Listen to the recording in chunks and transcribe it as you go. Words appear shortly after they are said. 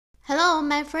Hello,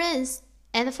 my friends.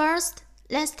 At first,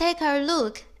 let's take a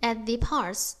look at the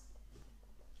parts.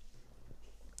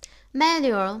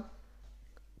 Manual,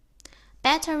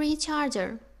 battery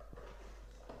charger,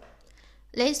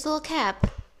 nasal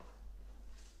cap,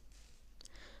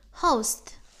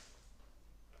 host,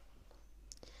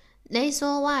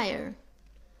 nasal wire.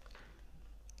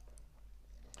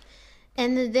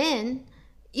 And then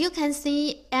you can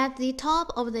see at the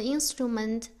top of the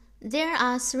instrument there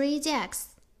are 3 jacks.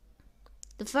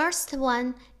 The first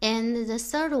one and the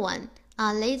third one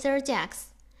are laser jacks,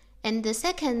 and the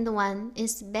second one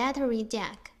is battery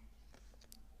jack.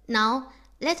 Now,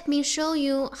 let me show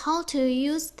you how to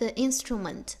use the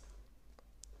instrument.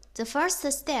 The first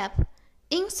step,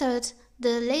 insert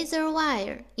the laser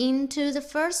wire into the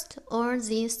first or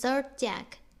the third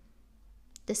jack.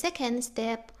 The second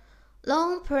step,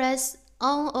 long press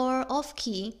on or off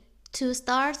key to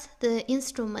start the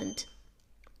instrument.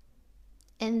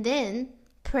 And then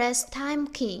press time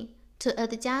key to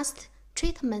adjust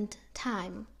treatment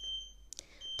time.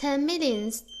 10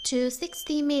 millions to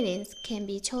 60 millions can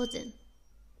be chosen.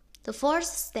 The fourth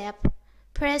step,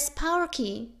 press power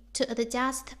key to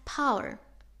adjust power.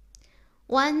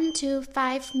 1 to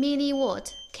 5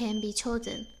 milliwatt can be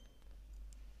chosen.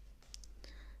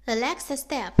 The next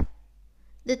step,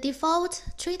 the default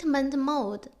treatment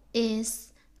mode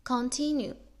is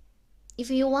continue. If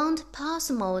you want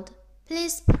pause mode,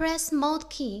 please press mode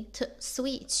key to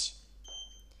switch.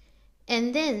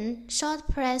 And then short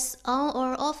press on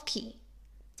or off key.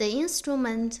 The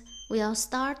instrument will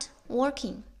start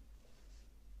working.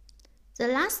 The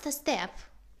last step,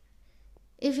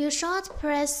 if you short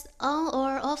press on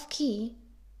or off key,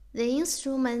 the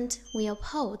instrument will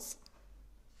pause.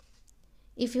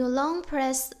 If you long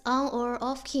press on or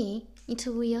off key, it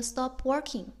will stop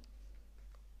working.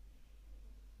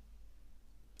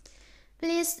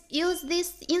 Please use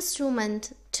this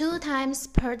instrument 2 times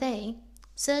per day,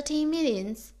 30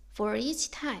 millions for each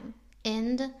time,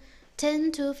 and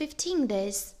 10 to 15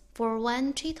 days for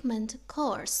one treatment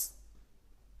course.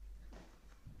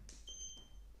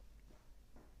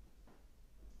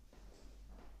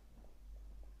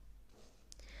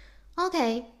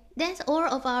 Okay, that's all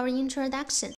of our introduction.